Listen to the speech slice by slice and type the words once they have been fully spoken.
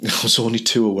I was only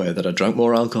too aware that I drank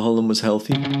more alcohol than was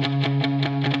healthy.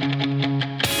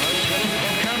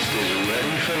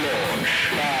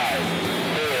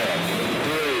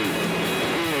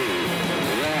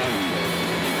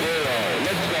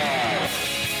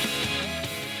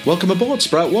 Welcome aboard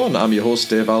Sprout One. I'm your host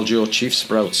Dave Aljo, Chief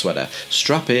Sprout Sweater.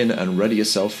 Strap in and ready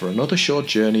yourself for another short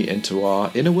journey into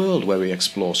our inner world where we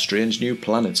explore strange new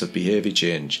planets of behaviour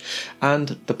change and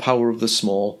the power of the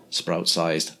small,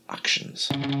 sprout-sized actions.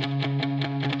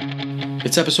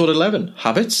 It's episode 11,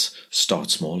 Habits Start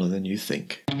Smaller Than You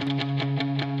Think.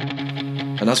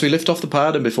 And as we lift off the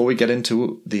pad and before we get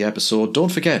into the episode,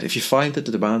 don't forget, if you find that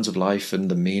the demands of life and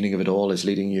the meaning of it all is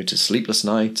leading you to sleepless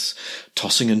nights,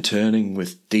 tossing and turning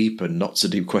with deep and not so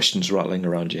deep questions rattling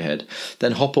around your head,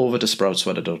 then hop over to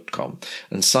sproutsweater.com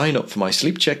and sign up for my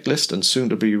sleep checklist and soon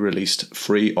to be released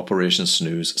free Operation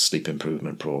Snooze sleep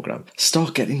improvement program.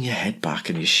 Start getting your head back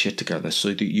and your shit together so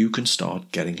that you can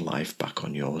start getting life back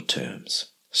on your terms.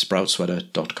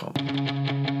 sproutsweater.com.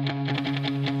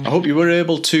 I hope you were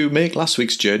able to make last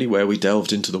week's journey where we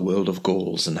delved into the world of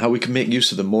goals and how we can make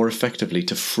use of them more effectively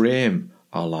to frame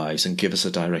our lives and give us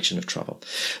a direction of travel.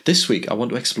 This week I want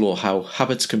to explore how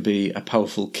habits can be a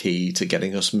powerful key to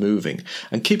getting us moving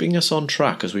and keeping us on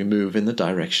track as we move in the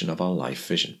direction of our life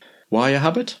vision. Why a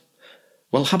habit?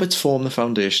 Well, habits form the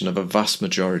foundation of a vast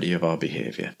majority of our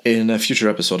behaviour. In a future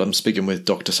episode, I'm speaking with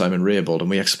Dr. Simon Raybould, and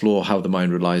we explore how the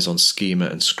mind relies on schema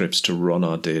and scripts to run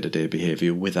our day-to-day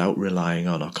behaviour without relying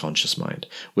on our conscious mind,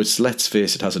 which, let's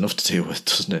face it, has enough to deal with,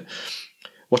 doesn't it?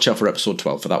 Watch out for episode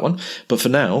 12 for that one. But for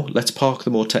now, let's park the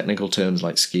more technical terms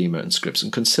like schema and scripts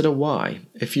and consider why.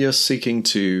 If you're seeking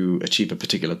to achieve a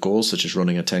particular goal, such as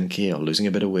running a 10k or losing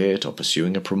a bit of weight or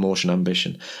pursuing a promotion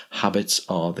ambition, habits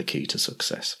are the key to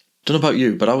success. Don't know about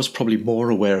you, but I was probably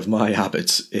more aware of my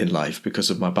habits in life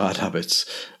because of my bad habits,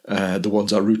 the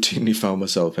ones I routinely found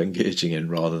myself engaging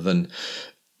in rather than,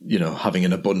 having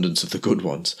an abundance of the good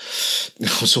ones.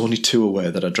 I was only too aware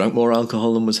that I drank more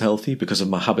alcohol than was healthy because of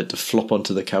my habit to flop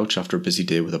onto the couch after a busy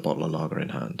day with a bottle of lager in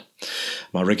hand.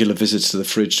 My regular visits to the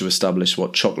fridge to establish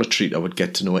what chocolate treat I would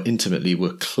get to know intimately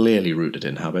were clearly rooted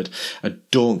in habit, and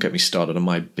don't get me started on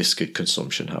my biscuit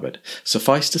consumption habit.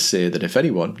 Suffice to say that if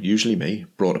anyone, usually me,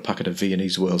 brought a packet of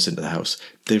Viennese Whirls into the house,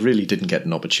 they really didn't get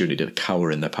an opportunity to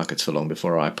cower in their packets for long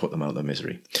before I put them out of their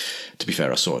misery. To be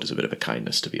fair, I saw it as a bit of a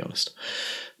kindness, to be honest.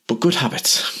 But good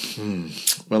habits,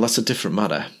 well, that's a different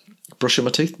matter. Brushing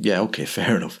my teeth? Yeah, okay,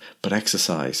 fair enough. But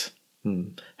exercise?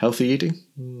 Healthy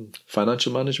eating?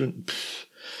 Financial management?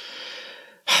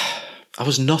 I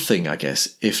was nothing, I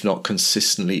guess, if not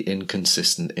consistently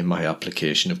inconsistent in my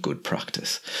application of good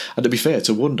practice. And to be fair, it's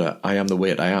a wonder I am the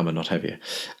weight I am and not heavier,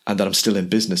 and that I'm still in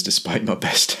business despite my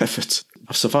best efforts.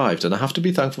 I've survived, and I have to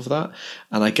be thankful for that,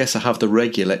 and I guess I have the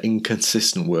regular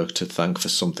inconsistent work to thank for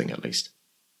something at least.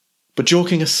 But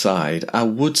joking aside, I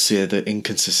would say that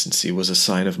inconsistency was a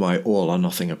sign of my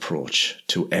all-or-nothing approach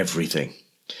to everything.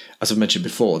 As I've mentioned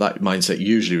before, that mindset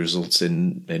usually results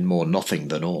in more nothing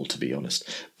than all, to be honest.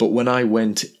 But when I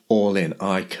went all in,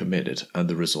 I committed, and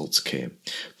the results came.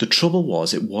 The trouble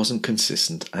was, it wasn't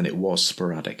consistent, and it was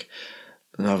sporadic.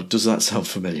 Now, does that sound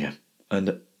familiar?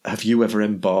 And have you ever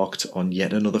embarked on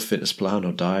yet another fitness plan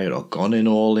or diet, or gone in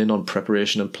all in on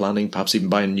preparation and planning, perhaps even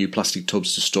buying new plastic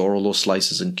tubs to store all those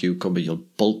slices and cucumber you'll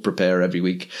bulk prepare every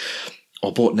week,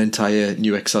 or bought an entire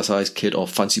new exercise kit or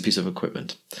fancy piece of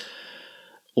equipment,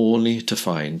 only to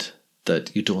find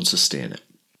that you don't sustain it?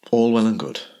 All well and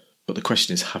good, but the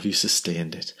question is, have you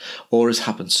sustained it? Or has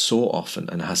happened so often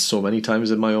and has so many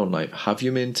times in my own life, have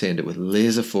you maintained it with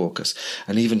laser focus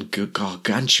and even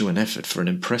gargantuan effort for an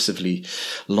impressively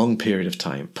long period of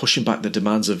time, pushing back the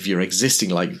demands of your existing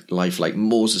life like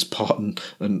Moses parting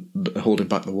and holding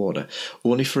back the water,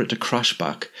 only for it to crash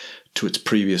back to its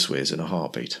previous ways in a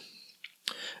heartbeat?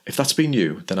 If that's been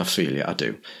you, then I feel you, I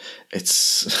do.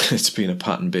 It's been a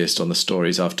pattern based on the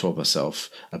stories I've told myself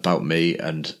about me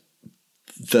and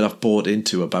that I've bought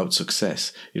into about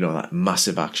success. That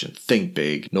massive action, think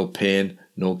big, no pain,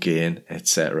 no gain,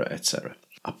 etc., etc.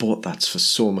 I bought that for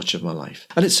so much of my life.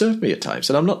 And it served me at times,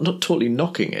 and I'm not totally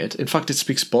knocking it. In fact, it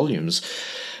speaks volumes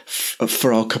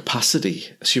for our capacity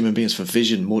as human beings for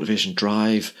vision, motivation,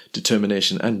 drive,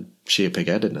 determination, and sheer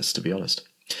pig-headedness, to be honest.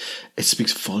 It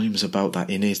speaks volumes about that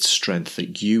innate strength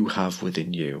that you have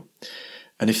within you.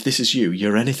 And if this is you,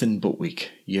 you're anything but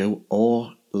weak. You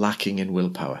are lacking in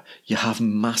willpower. You have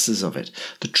masses of it.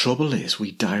 The trouble is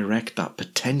we direct that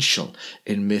potential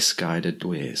in misguided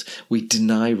ways. We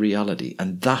deny reality,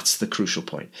 and that's the crucial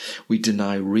point. We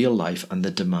deny real life and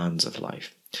the demands of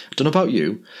life. I don't know about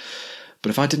you, but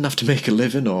if I didn't have to make a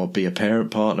living or be a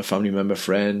parent, partner, family member,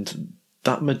 friend,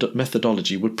 that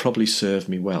methodology would probably serve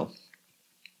me well.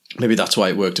 Maybe that's why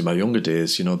it worked in my younger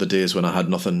days, the days when I had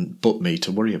nothing but me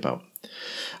to worry about.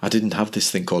 I didn't have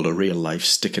this thing called a real life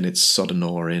sticking its sodden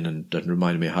oar in and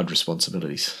reminding me I had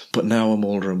responsibilities. But now I'm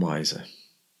older and wiser.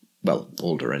 Well,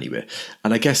 older anyway.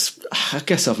 And I guess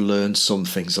I've learned some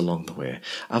things along the way.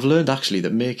 I've learned actually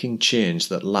that making change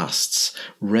that lasts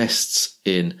rests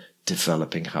in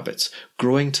developing habits,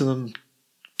 growing to them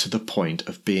to the point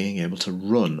of being able to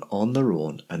run on their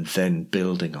own and then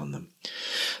building on them.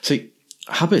 See,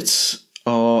 habits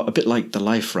are a bit like the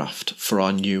life raft for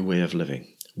our new way of living,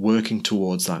 working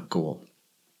towards that goal.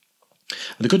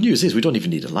 And the good news is we don't even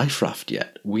need a life raft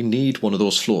yet. We need one of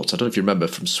those floats. I don't know if you remember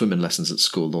from swimming lessons at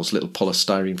school, those little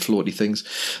polystyrene floaty things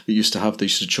that used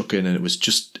to chuck in, and it was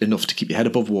just enough to keep your head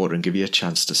above water and give you a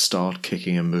chance to start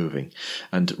kicking and moving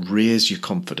and raise your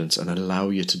confidence and allow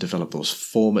you to develop those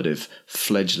formative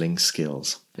fledgling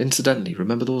skills. Incidentally,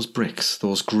 remember those bricks,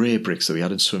 those grey bricks that we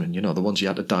had in swimming, the ones you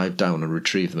had to dive down and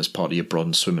retrieve them as part of your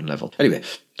bronze swimming level. Anyway,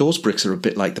 those bricks are a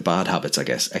bit like the bad habits, I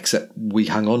guess, except we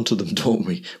hang on to them, don't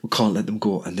we? We can't let them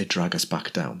go and they drag us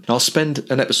back down. I'll spend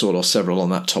an episode or several on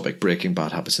that topic, breaking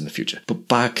bad habits, in the future. But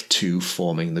back to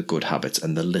forming the good habits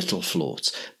and the little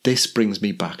floats. This brings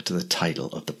me back to the title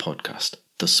of the podcast,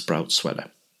 The Sprout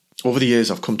Sweater. Over the years,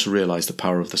 I've come to realise the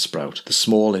power of the sprout. The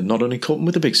small in not only cutting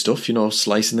with the big stuff,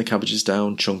 slicing the cabbages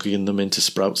down, chunking them into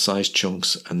sprout-sized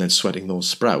chunks, and then sweating those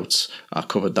sprouts. I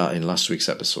covered that in last week's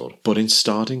episode. But in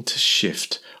starting to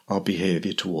shift our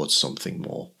behaviour towards something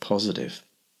more positive.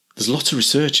 There's lots of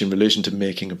research in relation to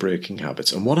making and breaking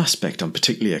habits, and one aspect I'm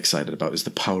particularly excited about is the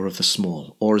power of the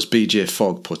small, or as BJ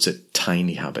Fogg puts it,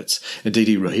 tiny habits. Indeed,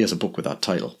 he has a book with that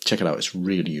title. Check it out, it's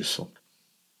really useful.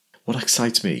 What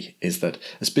excites me is that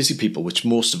as busy people, which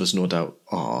most of us no doubt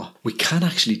are, we can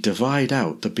actually divide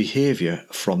out the behaviour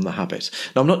from the habit.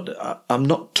 Now, I'm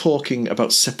not talking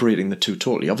about separating the two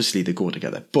totally. Obviously, they go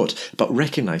together. But about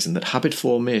recognising that habit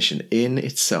formation in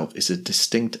itself is a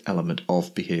distinct element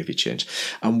of behaviour change,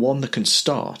 and one that can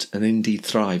start and indeed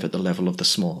thrive at the level of the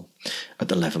small, at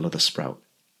the level of the sprout.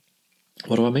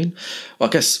 What do I mean? Well,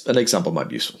 I guess an example might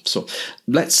be useful. So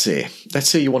let's say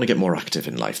you want to get more active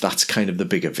in life. That's kind of the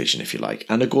bigger vision, if you like.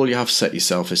 And a goal you have set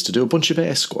yourself is to do a bunch of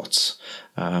air squats.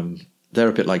 They're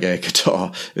a bit like air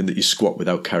guitar in that you squat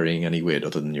without carrying any weight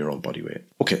other than your own body weight.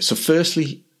 Okay, so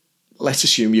firstly, let's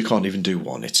assume you can't even do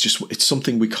one. It's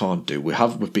something we can't do.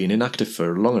 We've been inactive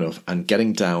for long enough, and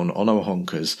getting down on our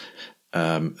honkers,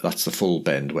 that's the full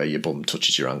bend where your bum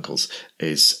touches your ankles,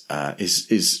 is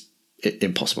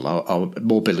impossible. Our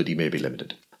mobility may be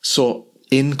limited. So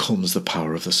in comes the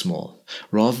power of the small.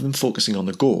 Rather than focusing on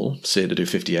the goal, say to do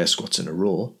 50 air squats in a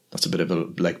row, that's a bit of a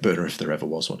leg burner if there ever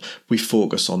was one, we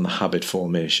focus on the habit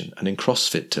formation. And in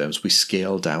CrossFit terms, we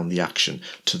scale down the action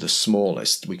to the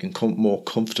smallest we can more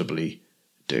comfortably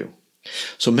do.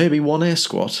 So maybe one air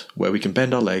squat where we can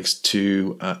bend our legs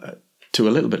to a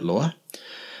little bit lower,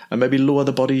 and maybe lower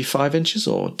the body 5 inches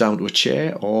or down to a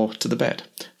chair or to the bed.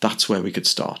 That's where we could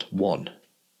start. One.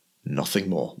 Nothing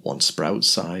more. One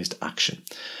sprout-sized action.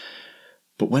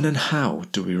 But when and how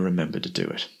do we remember to do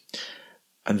it?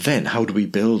 And then how do we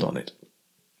build on it?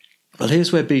 Well,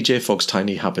 here's where BJ Fogg's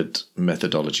tiny habit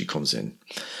methodology comes in.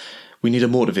 We need a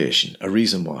motivation, a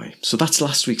reason why. So that's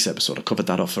last week's episode. I covered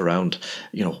that off around,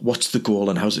 what's the goal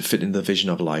and how does it fit in the vision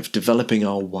of life? Developing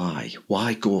our why.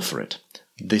 Why go for it?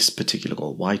 This particular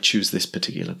goal. Why choose this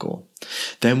particular goal?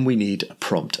 Then we need a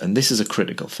prompt, and this is a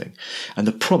critical thing. And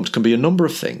the prompt can be a number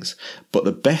of things, but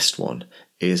the best one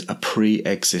is a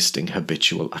pre-existing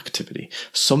habitual activity,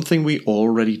 something we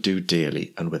already do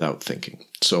daily and without thinking.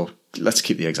 So let's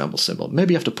keep the example simple.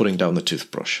 Maybe after putting down the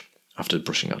toothbrush, after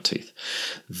brushing our teeth.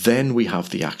 Then we have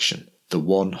the action, the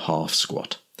 1/2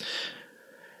 squat.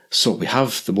 So we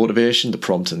have the motivation, the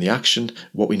prompt, and the action.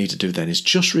 What we need to do then is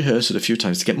just rehearse it a few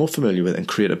times to get more familiar with it and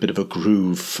create a bit of a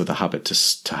groove for the habit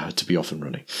to be off and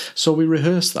running. So we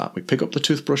rehearse that. We pick up the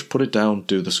toothbrush, put it down,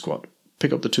 do the squat.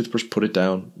 Pick up the toothbrush, put it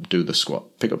down, do the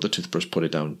squat. Pick up the toothbrush, put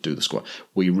it down, do the squat.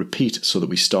 We repeat so that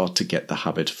we start to get the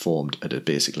habit formed at a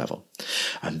basic level.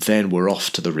 And then we're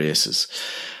off to the races.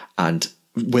 And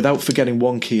without forgetting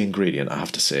one key ingredient, I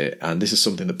have to say, and this is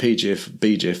something that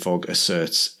BJ Fogg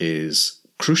asserts is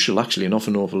crucial actually and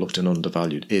often overlooked and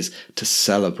undervalued, is to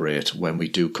celebrate when we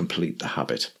do complete the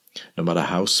habit. No matter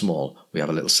how small, we have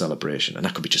a little celebration, and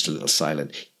that could be just a little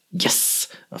silent yes,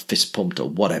 a fist pumped or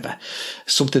whatever,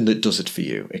 something that does it for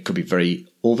you. It could be very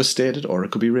overstated or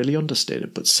it could be really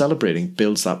understated, but celebrating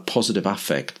builds that positive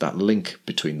affect, that link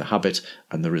between the habit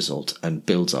and the result, and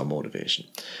builds our motivation.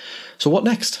 So what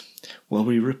next? Well,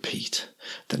 we repeat.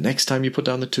 The next time you put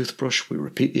down the toothbrush, we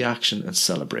repeat the action and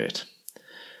celebrate.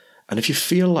 And if you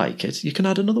feel like it, you can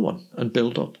add another one and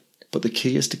build up. But the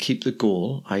key is to keep the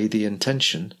goal, i.e. the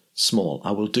intention, small.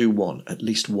 I will do one, at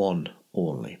least one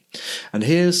only. And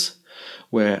here's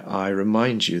where I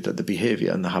remind you that the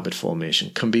behaviour and the habit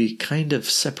formation can be kind of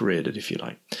separated, if you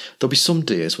like. There'll be some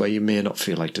days where you may not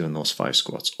feel like doing those 5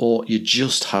 squats, or you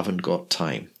just haven't got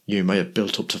time. You may have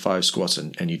built up to 5 squats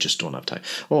and you just don't have time.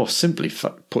 Or simply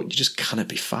put, you just cannot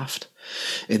be faffed.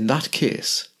 In that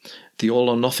case, the all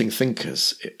or nothing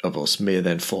thinkers of us may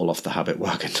then fall off the habit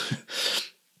wagon.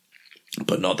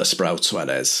 But not the sprout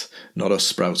sweaters, not us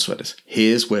sprout sweaters.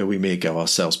 Here's where we may give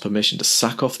ourselves permission to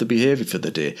sack off the behaviour for the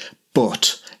day,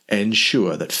 but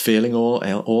ensure that failing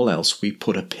all else, we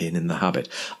put a pin in the habit,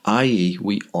 i.e.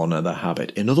 we honour the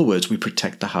habit. In other words, we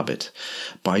protect the habit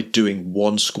by doing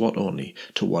 1 squat only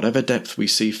to whatever depth we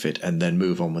see fit and then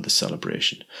move on with the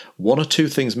celebration. 1 or 2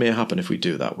 things may happen if we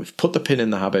do that. We've put the pin in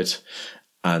the habit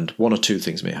and 1 or 2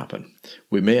 things may happen.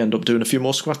 We may end up doing a few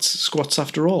more squats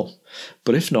after all.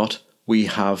 But if not, we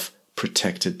have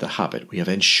protected the habit. We have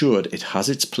ensured it has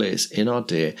its place in our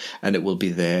day and it will be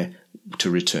there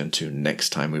to return to next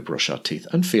time we brush our teeth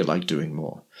and feel like doing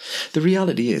more. The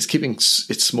reality is keeping it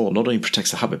small not only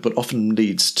protects the habit but often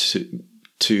leads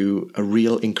to a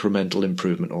real incremental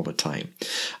improvement over time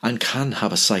and can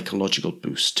have a psychological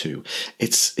boost too.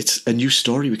 It's a new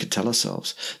story we could tell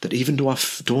ourselves that even though I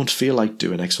don't feel like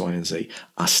doing X, Y and Z,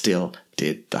 I still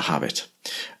did the habit.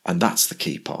 And that's the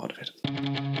key part of it.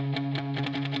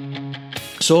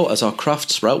 So as our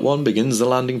craft Sprout 1 begins the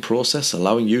landing process,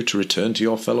 allowing you to return to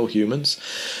your fellow humans,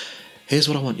 here's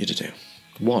what I want you to do.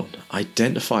 1.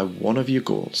 Identify one of your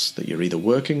goals that you're either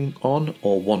working on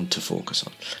or want to focus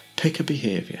on. Pick a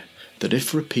behaviour that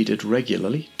if repeated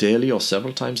regularly, daily or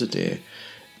several times a day,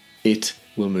 it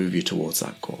will move you towards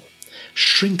that goal.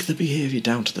 Shrink the behaviour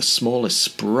down to the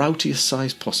smallest, sproutiest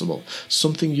size possible.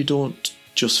 Something you don't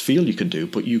just feel you can do,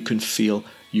 but you can feel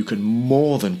you can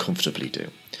more than comfortably do.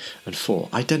 And 4,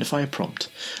 identify a prompt.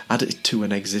 Add it to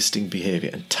an existing behaviour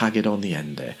and tag it on the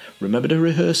end there. Remember to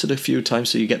rehearse it a few times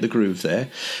so you get the groove there.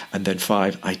 And then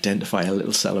 5, identify a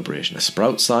little celebration, a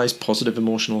sprout-sized positive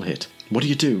emotional hit. What do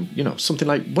you do? Something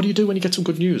like, what do you do when you get some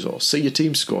good news or see your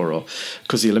team score or,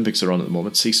 because the Olympics are on at the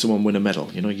moment, see someone win a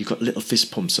medal. You've got little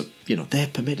fist pumps up, they're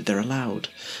permitted, they're allowed.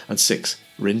 And 6,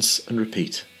 rinse and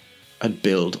repeat and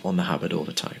build on the habit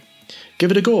over time.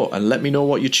 Give it a go and let me know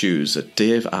what you choose at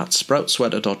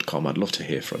dave@sproutsweater.com. I'd love to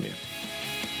hear from you.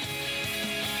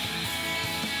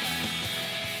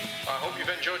 I hope you've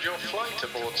enjoyed your flight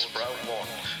aboard Sprout 1.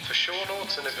 For show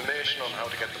notes and information on how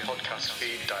to get the podcast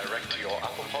feed direct to your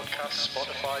Apple Podcasts,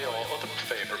 Spotify or other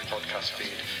favourite podcast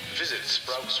feed, visit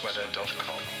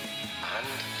sproutsweater.com. And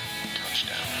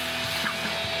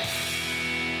touchdown.